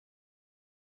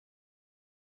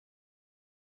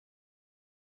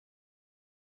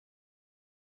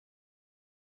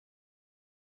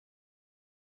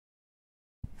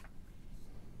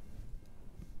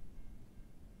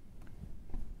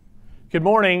Good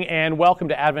morning and welcome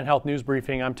to Advent Health News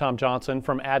Briefing. I'm Tom Johnson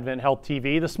from Advent Health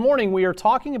TV. This morning we are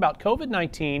talking about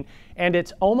COVID-19 and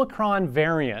its Omicron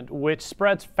variant, which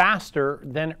spreads faster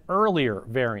than earlier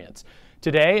variants.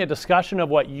 Today, a discussion of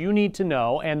what you need to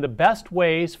know and the best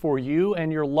ways for you and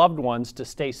your loved ones to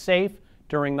stay safe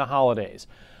during the holidays.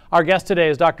 Our guest today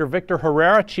is Dr. Victor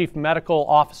Herrera, Chief Medical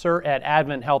Officer at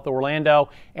AdventHealth Orlando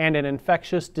and an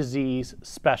infectious disease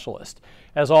specialist.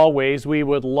 As always, we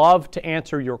would love to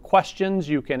answer your questions.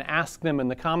 You can ask them in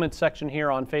the comments section here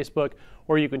on Facebook,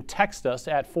 or you can text us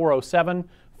at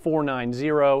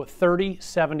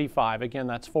 407-490-3075. Again,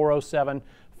 that's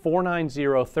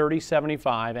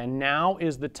 407-490-3075. And now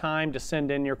is the time to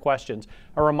send in your questions.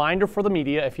 A reminder for the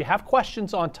media, if you have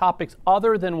questions on topics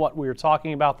other than what we were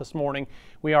talking about this morning,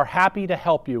 we are happy to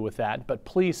help you with that. But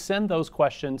please send those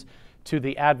questions to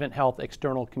the Advent Health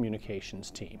External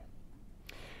Communications team.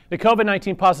 The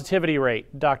COVID-19 positivity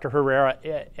rate, Dr. Herrera,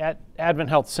 at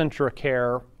AdventHealth Centra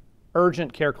Care,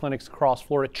 urgent care clinics across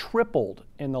Florida tripled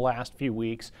in the last few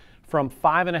weeks from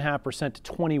 5.5% to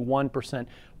 21%.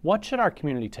 What should our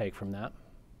community take from that?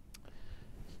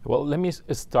 Well, let me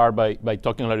start by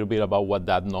talking a little bit about what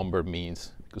that number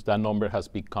means, because that number has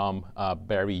become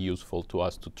very useful to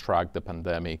us to track the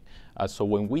pandemic. So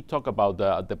when we talk about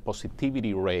the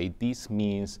positivity rate, this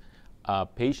means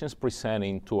patients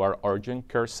presenting to our urgent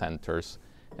care centers,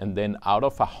 and then out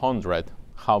of 100,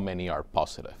 how many are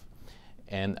positive?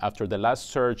 And after the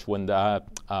last surge, when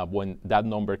that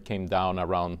number came down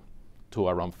to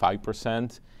around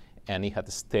 5%, and it had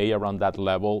to stay around that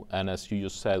level, and as you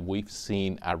just said, we've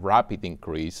seen a rapid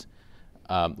increase.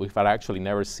 We've actually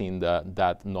never seen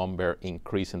that number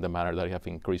increase in the manner that it have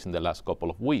increased in the last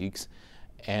couple of weeks,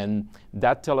 and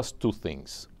that tells us two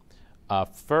things.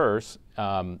 First,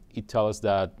 it tells us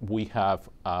that we have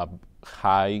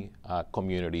high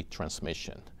community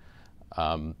transmission.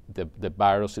 The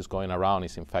virus is going around,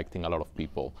 it's infecting a lot of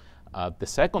people. The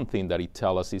second thing that it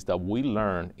tells us is that we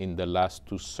learned in the last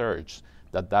two surges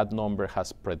that number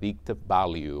has predictive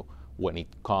value when it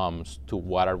comes to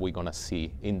what are we going to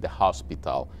see in the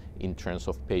hospital in terms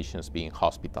of patients being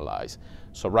hospitalized.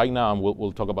 So right now, and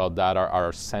we'll talk about that,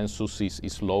 our census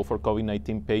is low for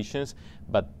COVID-19 patients,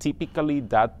 but typically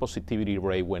that positivity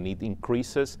rate, when it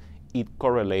increases, it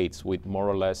correlates with more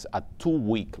or less a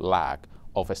 2-week lag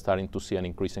of starting to see an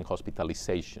increase in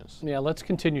hospitalizations. Yeah, let's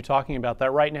continue talking about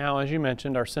that. Right now, as you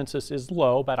mentioned, our census is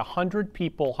low, about 100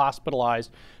 people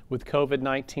hospitalized with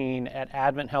COVID-19 at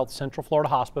AdventHealth Central Florida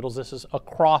hospitals. This is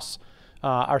across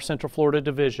our Central Florida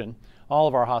division, all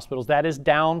of our hospitals. That is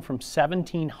down from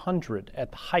 1,700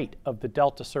 at the height of the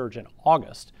Delta surge in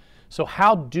August. So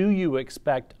how do you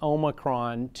expect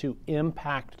Omicron to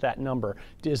impact that number?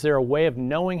 Is there a way of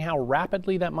knowing how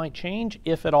rapidly that might change,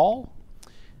 if at all?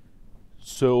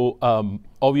 So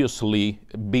obviously,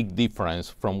 big difference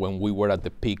from when we were at the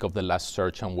peak of the last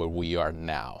surge and where we are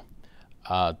now.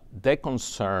 The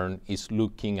concern is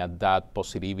looking at that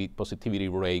positivity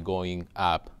rate going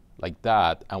up like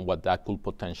that and what that could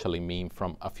potentially mean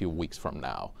from a few weeks from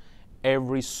now.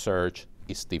 Every surge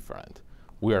is different.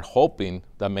 We are hoping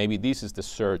that maybe this is the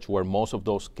surge where most of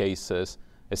those cases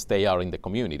stay out in the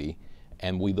community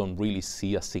and we don't really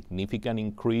see a significant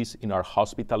increase in our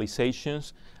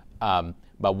hospitalizations.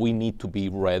 But we need to be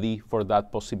ready for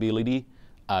that possibility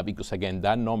because, again,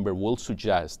 that number will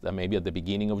suggest that maybe at the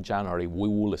beginning of January, we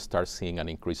will start seeing an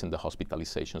increase in the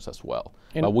hospitalizations as well.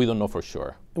 And but we don't know for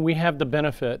sure. We have the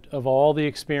benefit of all the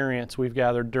experience we've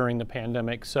gathered during the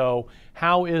pandemic. So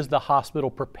how is the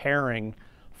hospital preparing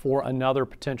for another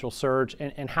potential surge?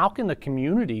 And how can the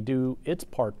community do its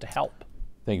part to help?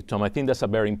 Thank you, Tom. I think that's a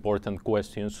very important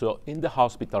question. So in the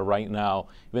hospital right now,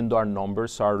 even though our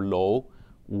numbers are low,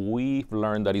 we've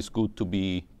learned that it's good to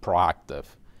be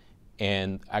proactive.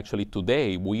 And actually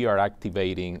today, we are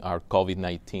activating our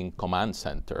COVID-19 command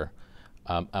center.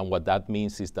 And what that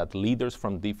means is that leaders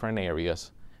from different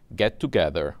areas get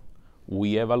together,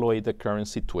 we evaluate the current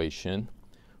situation,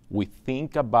 we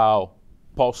think about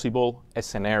possible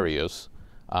scenarios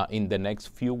in the next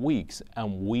few weeks,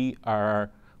 and we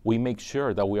make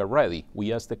sure that we are ready.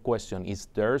 We ask the question, is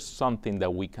there something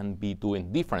that we can be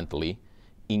doing differently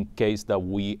in case that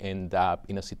we end up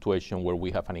in a situation where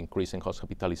we have an increase in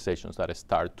hospitalizations that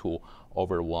start to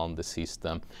overwhelm the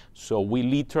system. So we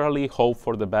literally hope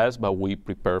for the best, but we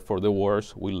prepare for the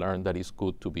worst. We learn that it's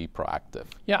good to be proactive.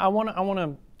 Yeah, I want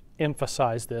to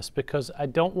emphasize this because I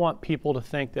don't want people to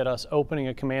think that us opening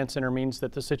a command center means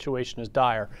that the situation is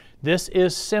dire. This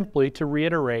is simply, to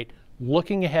reiterate,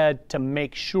 looking ahead to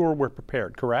make sure we're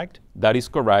prepared, correct? That is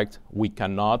correct. We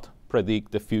cannot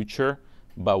predict the future,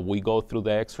 but we go through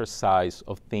the exercise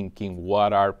of thinking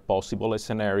what are possible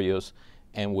scenarios.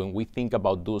 And when we think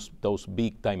about those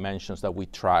big dimensions that we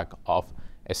track of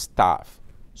staff,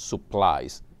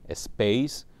 supplies,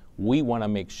 space, we want to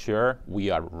make sure we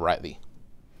are ready.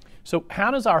 So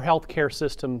how does our healthcare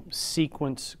system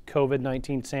sequence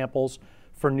COVID-19 samples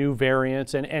for new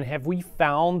variants? And have we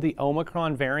found the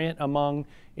Omicron variant among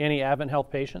any AdventHealth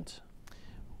patients?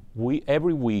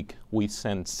 Every week we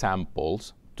send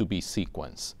samples to be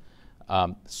sequenced.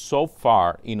 So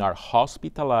far in our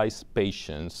hospitalized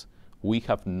patients, we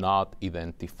have not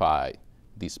identified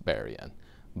this variant.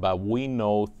 But we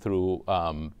know through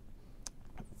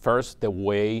first the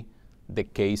way the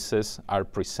cases are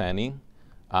presenting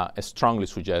strongly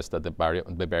suggests that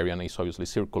the variant is obviously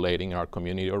circulating in our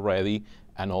community already,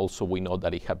 and also we know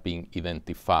that it has been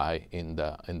identified in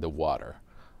the water,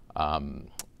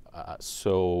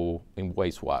 so in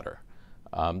wastewater.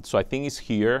 So I think it's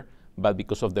here, but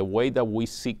because of the way that we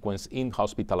sequence in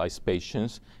hospitalized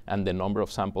patients and the number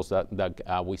of samples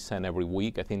that we send every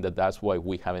week, I think that's why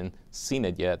we haven't seen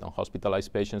it yet on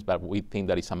hospitalized patients, but we think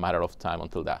that it's a matter of time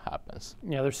until that happens.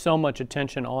 Yeah, there's so much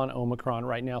attention on Omicron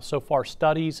right now. So far,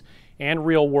 studies and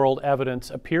real-world evidence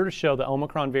appear to show the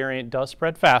Omicron variant does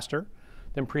spread faster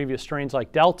than previous strains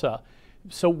like Delta.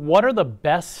 So what are the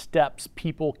best steps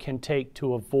people can take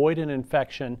to avoid an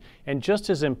infection, and just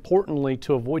as importantly,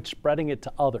 to avoid spreading it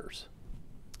to others?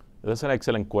 That's an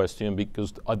excellent question,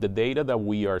 because the data that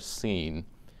we are seeing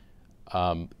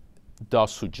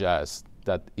does suggest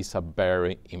that it's a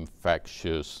very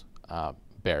infectious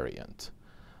variant.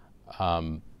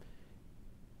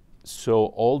 So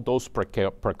all those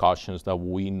precautions that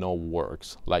we know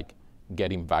works, like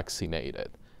getting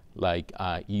vaccinated, like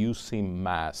using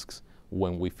masks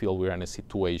when we feel we're in a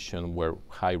situation where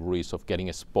high risk of getting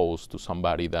exposed to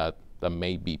somebody that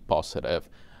may be positive,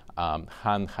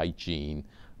 hand hygiene,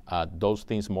 those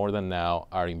things more than now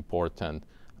are important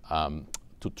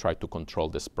to try to control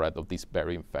the spread of this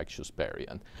very infectious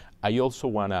variant. I also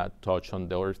want to touch on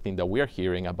the other thing that we are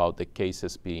hearing about the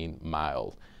cases being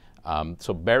mild.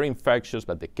 So very infectious,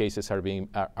 but the cases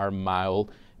are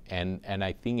mild. And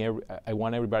I think I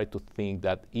want everybody to think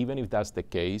that even if that's the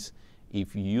case,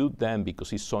 if you then,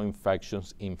 because it's so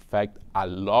infectious, infect a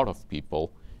lot of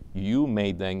people, you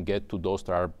may then get to those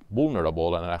that are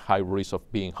vulnerable and at high risk of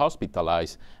being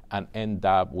hospitalized and end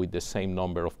up with the same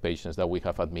number of patients that we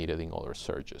have admitted in other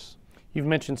surges. You've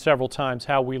mentioned several times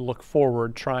how we look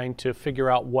forward, trying to figure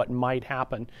out what might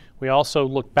happen. We also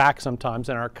look back sometimes,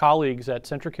 and our colleagues at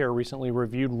CentraCare recently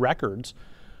reviewed records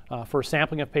for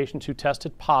sampling of patients who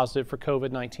tested positive for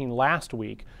COVID-19 last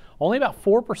week. Only about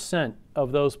 4%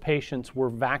 of those patients were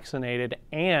vaccinated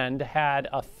and had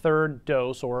a third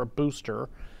dose or a booster.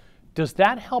 Does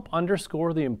that help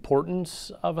underscore the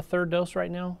importance of a third dose right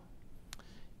now?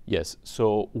 Yes,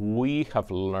 so we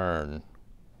have learned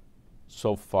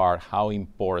so far how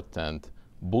important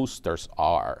boosters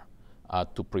are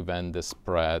to prevent the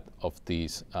spread of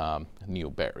this new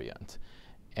variant.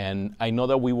 And I know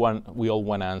that we all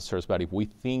want answers, but if we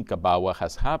think about what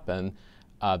has happened,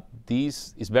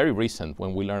 this is very recent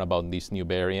when we learn about this new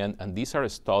variant, and these are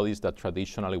studies that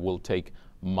traditionally will take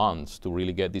months to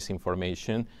really get this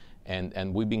information,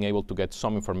 and we've been able to get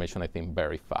some information, I think,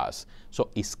 very fast.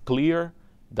 So it's clear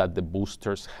that the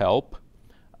boosters help.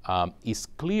 It's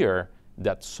clear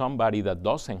that somebody that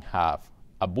doesn't have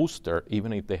a booster,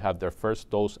 even if they have their first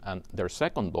dose and their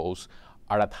second dose,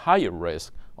 are at higher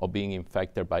risk of being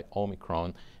infected by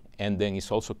Omicron. And then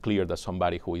it's also clear that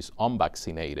somebody who is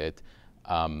unvaccinated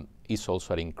is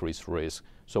also at increased risk.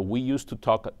 So we used to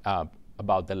talk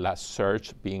about the last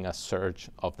surge being a surge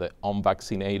of the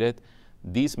unvaccinated.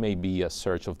 This may be a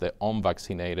surge of the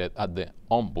unvaccinated at the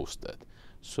unboosted.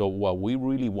 So what we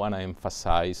really want to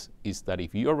emphasize is that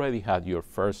if you already had your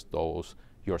first dose,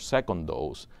 your second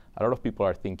dose, a lot of people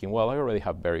are thinking, well, I already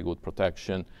have very good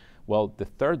protection. Well, the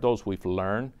third dose we've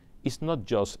learned is not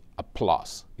just a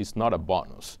plus, it's not a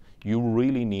bonus. You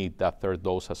really need that third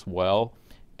dose as well.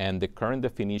 And the current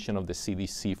definition of the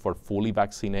CDC for fully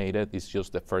vaccinated is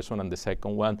just the first one and the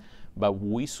second one. But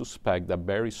we suspect that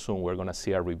very soon we're going to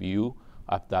see a review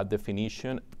of that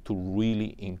definition to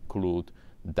really include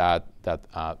that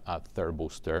third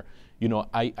booster. You know,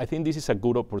 I think this is a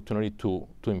good opportunity to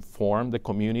inform the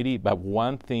community, but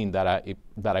one thing that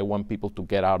I want people to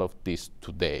get out of this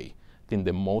today, I think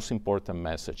the most important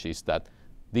message is that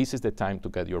this is the time to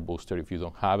get your booster if you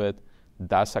don't have it.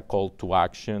 That's a call to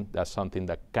action. That's something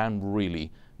that can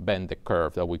really bend the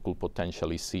curve that we could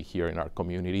potentially see here in our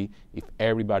community if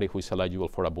everybody who is eligible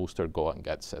for a booster go and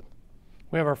gets it.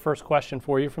 We have our first question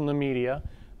for you from the media.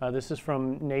 This is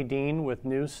from Nadine with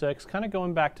News 6, kind of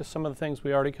going back to some of the things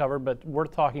we already covered, but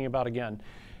worth talking about again.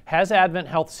 Has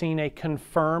AdventHealth seen a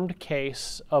confirmed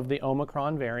case of the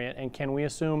Omicron variant, and can we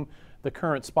assume the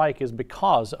current spike is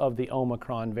because of the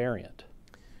Omicron variant?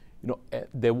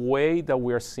 The way that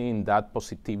we are seeing that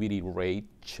positivity rate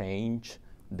change,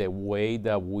 the way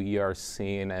that we are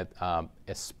seeing it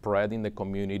spread in the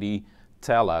community,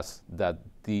 tell us that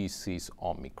this is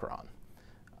Omicron.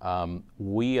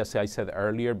 We, as I said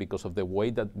earlier, because of the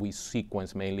way that we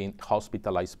sequence mainly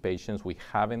hospitalized patients, we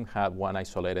haven't had one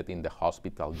isolated in the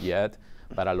hospital yet,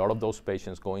 but a lot of those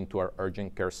patients go into our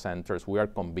urgent care centers. We are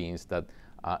convinced that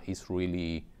it's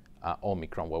really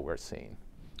Omicron what we're seeing.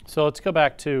 So let's go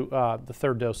back to the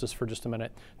third doses for just a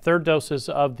minute. Third doses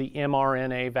of the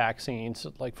mRNA vaccines,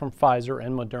 like from Pfizer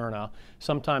and Moderna,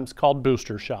 sometimes called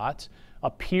booster shots,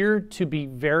 appear to be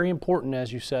very important,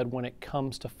 as you said, when it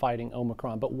comes to fighting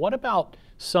Omicron. But what about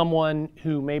someone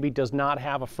who maybe does not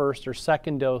have a first or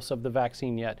second dose of the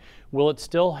vaccine yet? Will it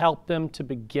still help them to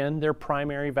begin their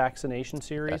primary vaccination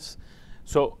series? Yes.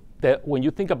 So when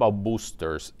you think about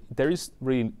boosters, there is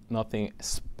really nothing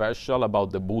special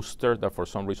about the booster, that for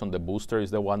some reason the booster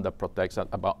is the one that protects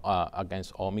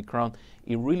against Omicron.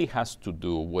 It really has to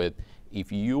do with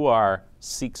if you are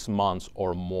 6 months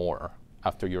or more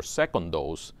after your second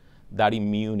dose, that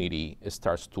immunity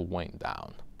starts to wane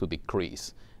down, to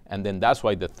decrease. And then that's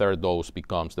why the third dose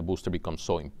the booster becomes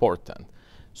so important.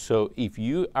 So if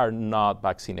you are not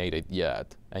vaccinated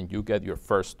yet and you get your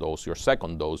first dose, your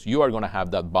second dose, you are going to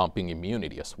have that bumping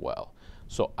immunity as well.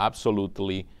 So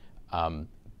absolutely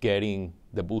getting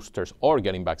the boosters or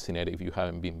getting vaccinated if you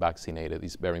haven't been vaccinated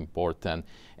is very important.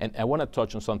 And I want to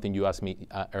touch on something you asked me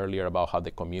earlier about how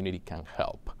the community can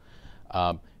help.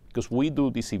 Because we do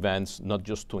these events not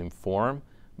just to inform,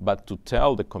 but to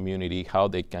tell the community how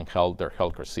they can help their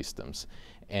healthcare systems.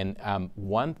 And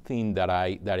one thing that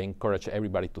I encourage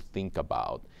everybody to think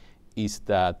about is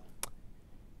that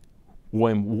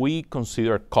when we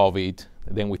consider COVID,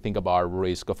 then we think about our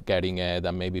risk of getting it,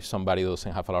 and maybe if somebody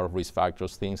doesn't have a lot of risk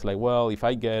factors, things like, well, if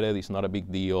I get it, it's not a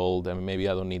big deal, then maybe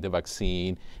I don't need the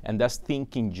vaccine. And that's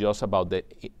thinking just about the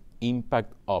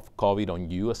impact of COVID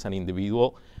on you as an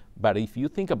individual. But if you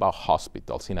think about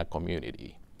hospitals in a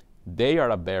community, they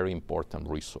are a very important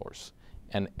resource.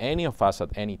 And any of us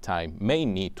at any time may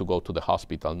need to go to the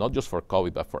hospital, not just for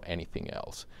COVID, but for anything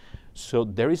else. So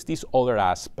there is this other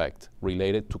aspect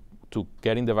related to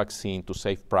getting the vaccine, to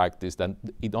safe practice, that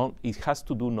it has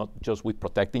to do not just with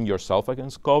protecting yourself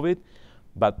against COVID,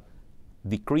 but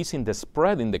decreasing the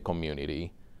spread in the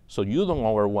community so you don't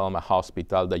overwhelm a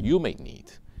hospital that you may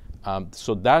need.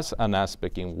 So that's an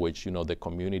aspect in which the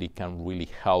community can really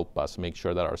help us make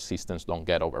sure that our systems don't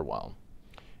get overwhelmed.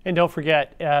 And don't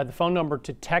forget, the phone number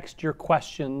to text your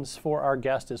questions for our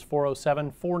guest is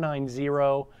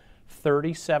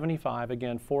 407-490-3075.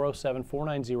 Again,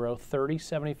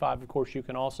 407-490-3075. Of course, you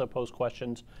can also post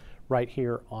questions right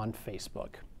here on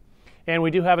Facebook. And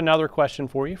we do have another question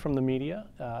for you from the media.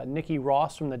 Nikki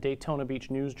Ross from the Daytona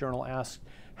Beach News Journal asks,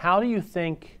 how do you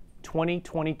think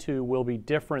 2022 will be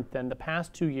different than the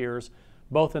past 2 years,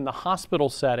 both in the hospital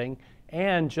setting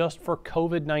and just for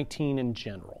COVID-19 in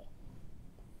general?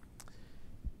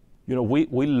 We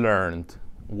learned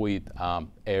with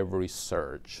every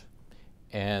surge,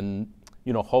 and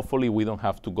hopefully we don't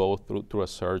have to go through a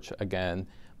surge again,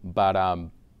 but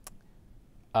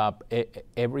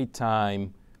every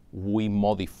time we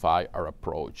modify our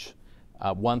approach.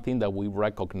 One thing that we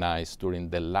recognized during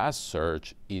the last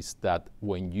surge is that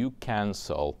when you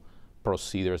cancel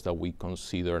procedures that we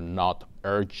consider not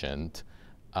urgent,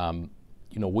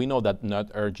 we know that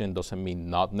not urgent doesn't mean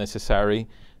not necessary,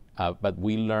 but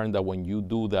we learned that when you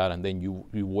do that and then you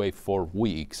wait 4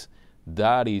 weeks,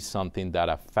 that is something that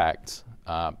affects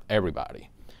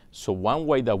everybody. So one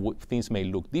way that things may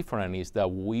look different is that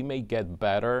we may get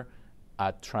better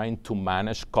at trying to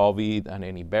manage COVID and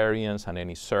any variants and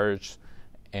any surge,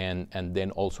 and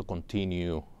then also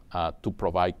continue to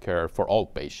provide care for all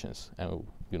patients and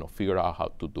figure out how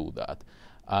to do that.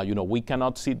 We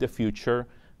cannot see the future,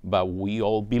 but we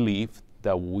all believe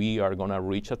that we are going to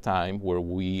reach a time where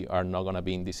we are not going to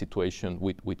be in this situation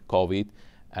with COVID.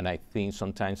 And I think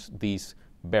sometimes these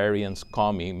variants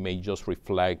coming may just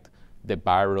reflect the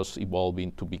virus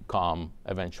evolving to become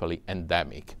eventually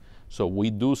endemic. So we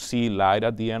do see light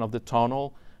at the end of the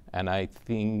tunnel, and I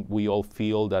think we all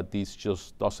feel that this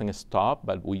just doesn't stop,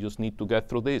 but we just need to get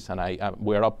through this. And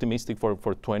we're optimistic for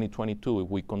 2022 if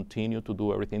we continue to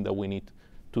do everything that we need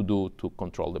to do to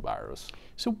control the virus.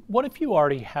 So what if you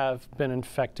already have been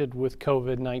infected with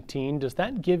COVID-19? Does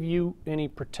that give you any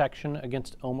protection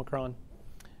against Omicron?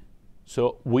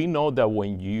 So we know that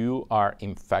when you are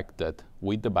infected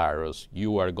with the virus,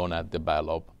 you are going to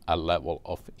develop a level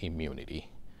of immunity.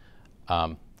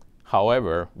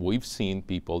 However, we've seen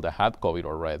people that had COVID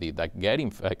already that get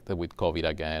infected with COVID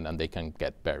again, and they can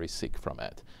get very sick from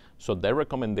it. So their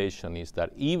recommendation is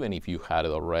that even if you had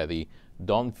it already,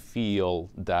 don't feel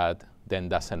that then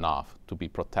that's enough to be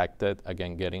protected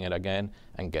against getting it again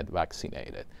and get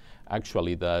vaccinated.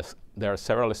 Actually, there are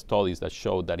several studies that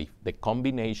show that if the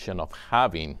combination of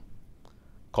having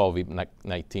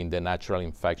COVID-19, the natural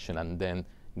infection, and then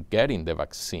getting the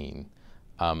vaccine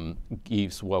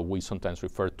gives what we sometimes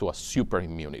refer to as super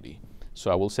immunity.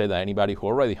 So I will say that anybody who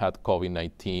already had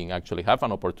COVID-19 actually have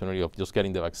an opportunity of just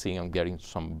getting the vaccine and getting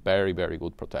some very, very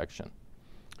good protection.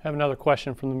 I have another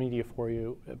question from the media for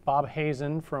you. Bob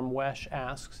Hazen from WESH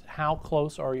asks, how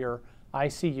close are your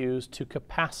ICUs to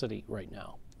capacity right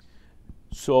now?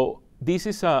 So this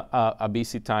is a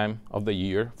busy time of the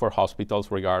year for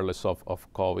hospitals regardless of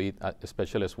COVID,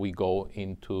 especially as we go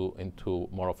into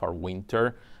more of our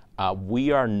winter.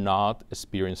 We are not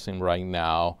experiencing right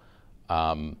now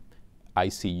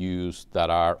ICUs that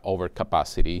are over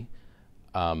capacity.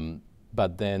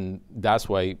 But then that's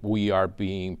why we are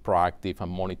being proactive and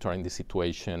monitoring the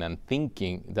situation and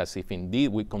thinking that if indeed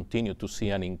we continue to see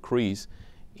an increase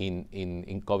in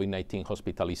COVID-19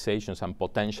 hospitalizations and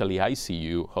potentially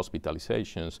ICU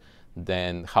hospitalizations,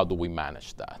 then how do we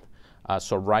manage that?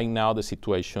 So right now the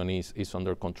situation is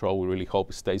under control. We really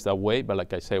hope it stays that way, but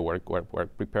like I say, we're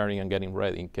preparing and getting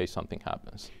ready in case something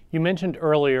happens. You mentioned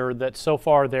earlier that so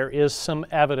far there is some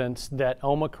evidence that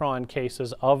Omicron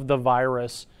cases of the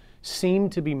virus seem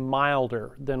to be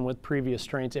milder than with previous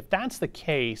strains. If that's the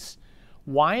case,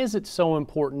 why is it so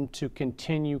important to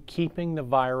continue keeping the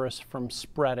virus from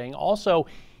spreading? Also,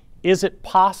 is it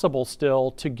possible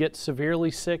still to get severely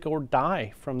sick or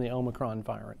die from the Omicron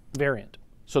variant?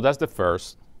 So that's the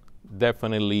first.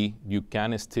 Definitely, you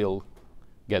can still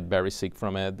get very sick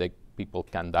from it. People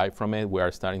can die from it. We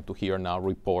are starting to hear now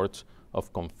reports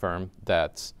of confirmed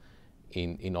deaths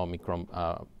in Omicron,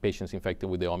 patients infected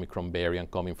with the Omicron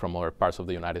variant coming from other parts of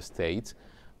the United States.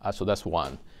 So that's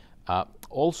one.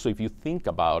 Also, if you think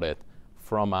about it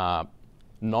from a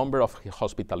number of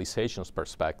hospitalizations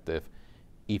perspective,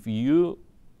 if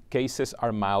cases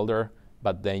are milder,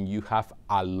 but then you have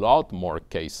a lot more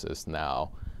cases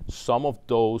now, some of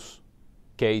those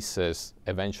cases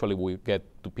eventually will get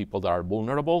to people that are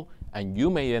vulnerable, and you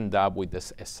may end up with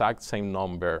this exact same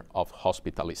number of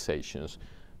hospitalizations.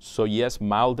 So yes,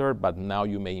 milder, but now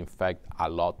you may infect a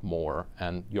lot more,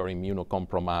 and your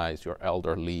immunocompromised, your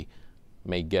elderly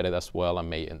may get it as well and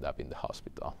may end up in the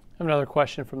hospital. I have another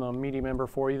question from the media member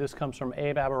for you. This comes from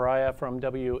Abe Abaraya from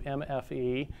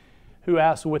WMFE, who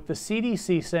asks, with the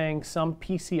CDC saying some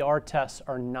PCR tests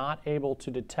are not able to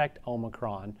detect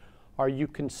Omicron, are you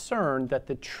concerned that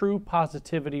the true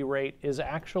positivity rate is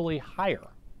actually higher?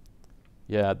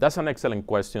 Yeah, that's an excellent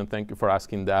question. Thank you for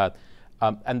asking that.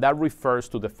 And that refers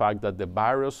to the fact that the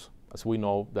virus, as we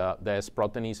know, the S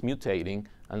protein is mutating,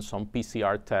 and some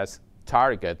PCR tests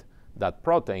target that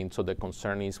protein. So the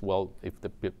concern is, well, if the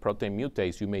protein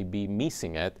mutates, you may be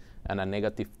missing it, and a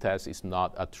negative test is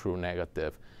not a true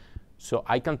negative. So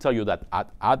I can tell you that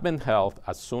at AdventHealth,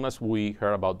 as soon as we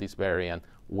heard about this variant,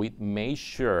 we made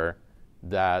sure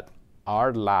that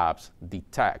our labs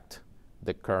detect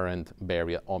the current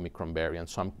variant, Omicron variant.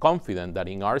 So I'm confident that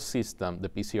in our system, the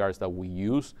PCRs that we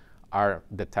use are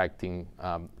detecting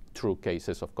true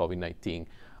cases of COVID-19.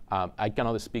 I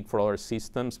cannot speak for other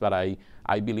systems, but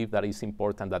I believe that it's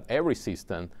important that every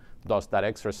system does that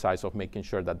exercise of making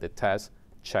sure that the tests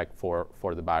check for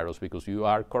the virus, because you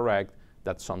are correct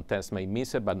that some tests may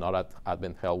miss it, but not at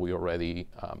AdventHealth. We already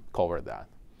covered that.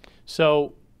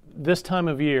 So this time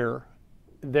of year,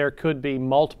 there could be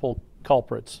multiple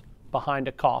culprits behind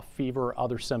a cough, fever, or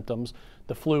other symptoms.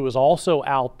 The flu is also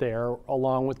out there,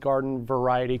 along with garden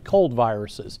variety cold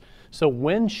viruses. So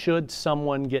when should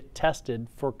someone get tested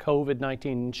for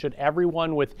COVID-19? Should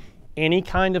everyone with any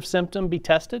kind of symptom be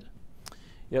tested?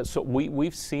 Yeah, so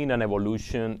we've seen an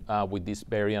evolution with this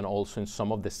variant also in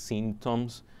some of the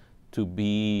symptoms to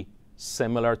be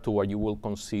similar to what you will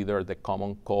consider the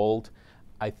common cold.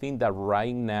 I think that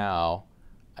right now,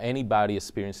 anybody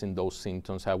experiencing those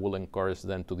symptoms, I will encourage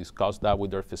them to discuss that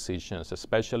with their physicians,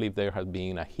 especially if there has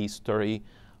been a history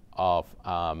of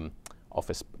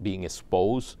being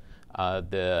exposed.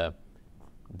 The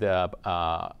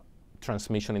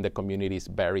transmission in the community is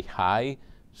very high.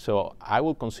 So I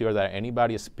will consider that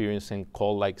anybody experiencing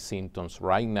cold-like symptoms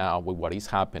right now with what is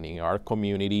happening in our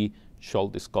community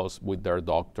should discuss with their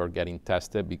doctor getting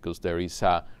tested, because there is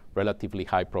a relatively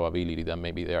high probability that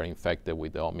maybe they are infected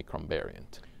with the Omicron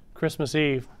variant. Christmas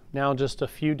Eve, now just a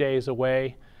few days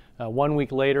away. 1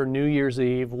 week later, New Year's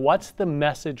Eve. What's the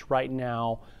message right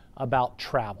now about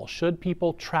travel? Should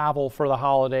people travel for the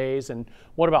holidays? And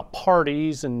what about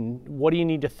parties? And what do you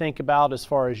need to think about as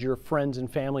far as your friends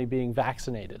and family being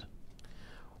vaccinated?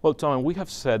 Well, Tom, we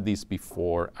have said this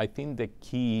before. I think the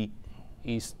key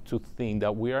is to think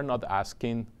that we are not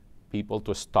asking people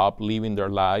to stop living their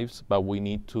lives, but we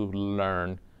need to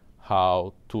learn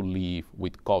how to live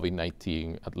with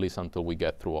COVID-19, at least until we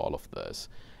get through all of this.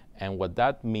 And what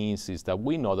that means is that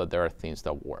we know that there are things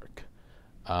that work.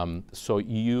 So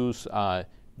use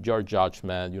your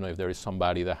judgment. If there is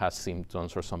somebody that has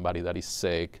symptoms or somebody that is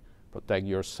sick, protect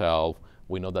yourself.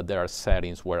 We know that there are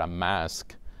settings where a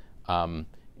mask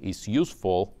is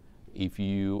useful if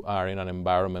you are in an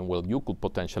environment where you could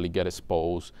potentially get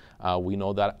exposed. We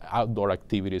know that outdoor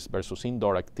activities versus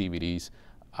indoor activities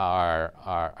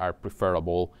are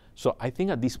preferable. So I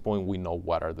think at this point we know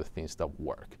what are the things that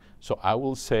work. So I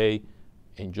will say,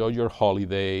 enjoy your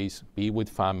holidays, be with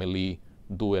family,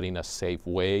 do it in a safe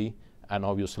way, and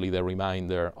obviously the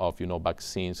reminder of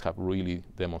vaccines have really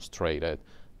demonstrated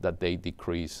that they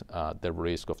decrease the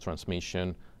risk of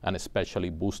transmission, and especially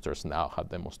boosters now have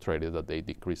demonstrated that they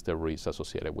decrease the risk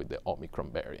associated with the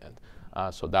Omicron variant.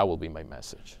 So that will be my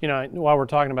message. While we're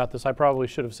talking about this, I probably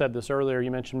should have said this earlier.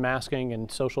 You mentioned masking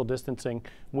and social distancing.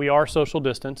 We are social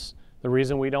distance. The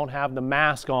reason we don't have the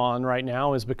mask on right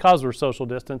now is because we're social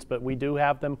distance, but we do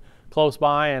have them close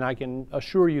by, and I can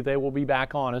assure you they will be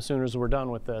back on as soon as we're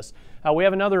done with this. We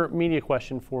have another media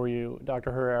question for you,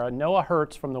 Dr. Herrera. Noah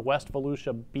Hertz from the West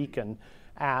Volusia Beacon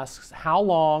asks, how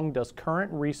long does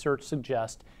current research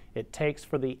suggest it takes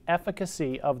for the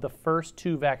efficacy of the first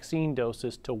 2 vaccine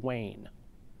doses to wane?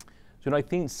 So I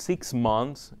think 6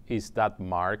 months is that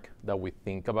mark that we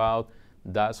think about.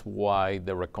 That's why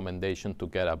the recommendation to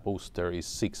get a booster is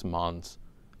 6 months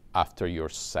after your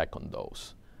second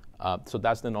dose. So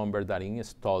that's the number that in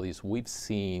studies we've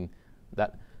seen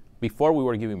that before we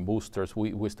were giving boosters,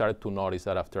 we started to notice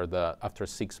that after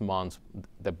 6 months,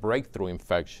 the breakthrough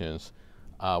infections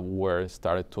were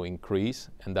started to increase,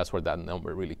 and that's where that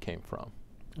number really came from.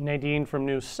 Nadine from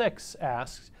News 6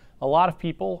 asks, a lot of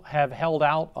people have held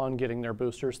out on getting their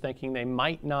boosters thinking they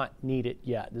might not need it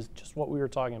yet. This is just what we were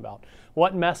talking about.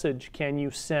 What message can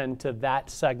you send to that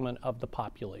segment of the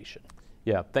population?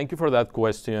 Yeah, thank you for that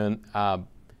question.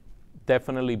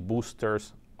 Definitely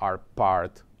boosters are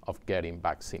part of getting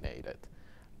vaccinated.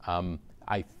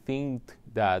 I think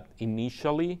that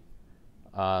initially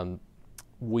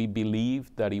we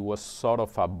believed that it was sort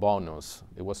of a bonus.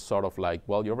 It was sort of like,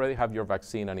 well, you already have your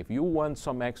vaccine, and if you want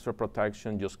some extra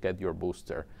protection, just get your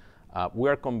booster. We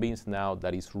are convinced now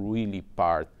that it's really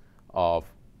part of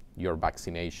your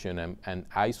vaccination, and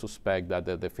I suspect that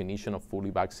the definition of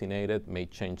fully vaccinated may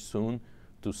change soon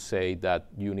to say that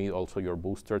you need also your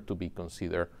booster to be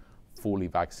considered fully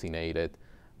vaccinated.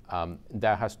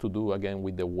 That has to do, again,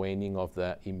 with the waning of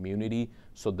the immunity.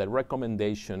 So the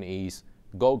recommendation is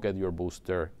go get your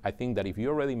booster. I think that if you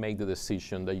already made the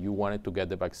decision that you wanted to get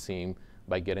the vaccine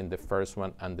by getting the first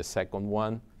one and the second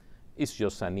one, it's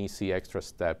just an easy extra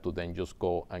step to then just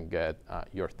go and get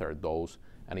your third dose.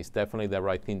 And it's definitely the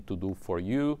right thing to do for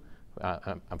you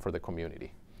and for the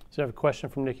community. So I have a question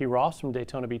from Nikki Ross from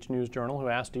Daytona Beach News Journal, who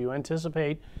asked, do you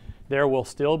anticipate there will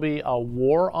still be a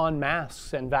war on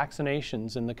masks and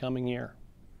vaccinations in the coming year?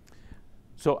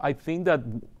 So I think that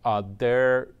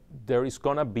there is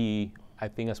going to be, I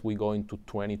think as we go into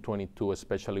 2022,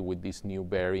 especially with this new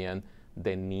variant,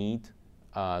 the need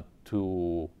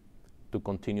to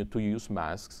continue to use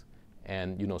masks.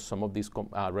 And some of these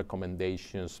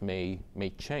recommendations may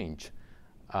change.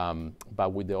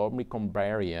 But with the Omicron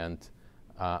variant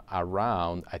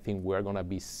around, I think we're going to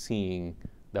be seeing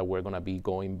that we're going to be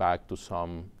going back to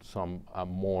some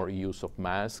more use of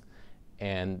masks.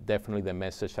 And definitely the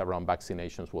message around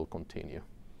vaccinations will continue.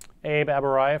 Abe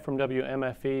Abaraya from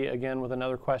WMFE, again with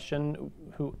another question.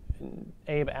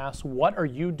 Abe asks, what are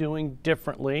you doing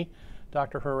differently,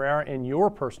 Dr. Herrera, in your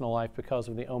personal life because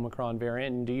of the Omicron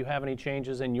variant? And do you have any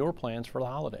changes in your plans for the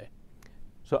holiday?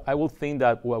 So I will think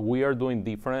that what we are doing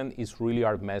different is really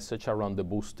our message around the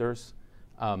boosters.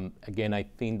 Again, I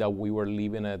think that we were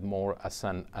leaving it more as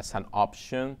an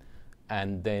option,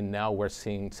 and then now we're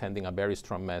sending a very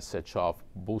strong message of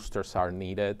boosters are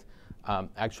needed.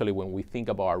 Actually, when we think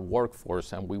about our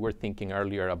workforce, and we were thinking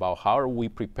earlier about how are we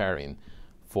preparing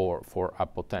for a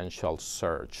potential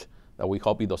surge, that we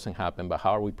hope it doesn't happen, but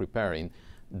how are we preparing?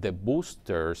 The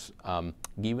boosters,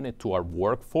 giving it to our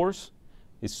workforce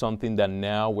is something that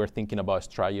now we're thinking about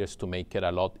strategies to make it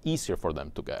a lot easier for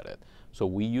them to get it. So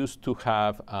we used to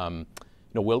have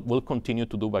we'll continue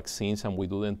to do vaccines, and we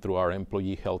do them through our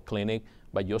employee health clinic.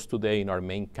 But just today in our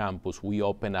main campus, we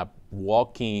open up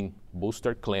walk-in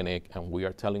booster clinic, and we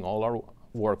are telling all our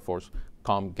workforce,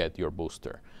 come get your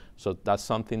booster. So that's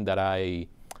something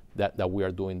that we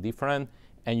are doing different.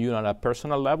 And on a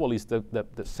personal level, is the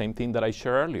same thing that I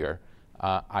shared earlier.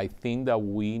 I think that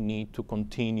we need to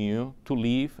continue to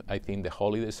live. I think the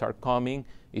holidays are coming.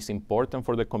 It's important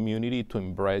for the community to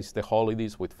embrace the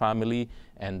holidays with family,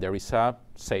 and there is a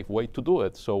safe way to do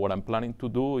it. So what I'm planning to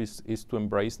do is to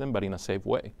embrace them, but in a safe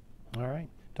way. All right.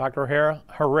 Dr.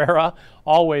 Herrera,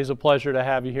 always a pleasure to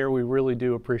have you here. We really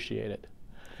do appreciate it.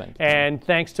 Thank you. And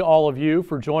thanks to all of you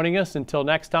for joining us. Until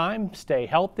next time, stay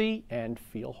healthy and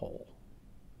feel whole.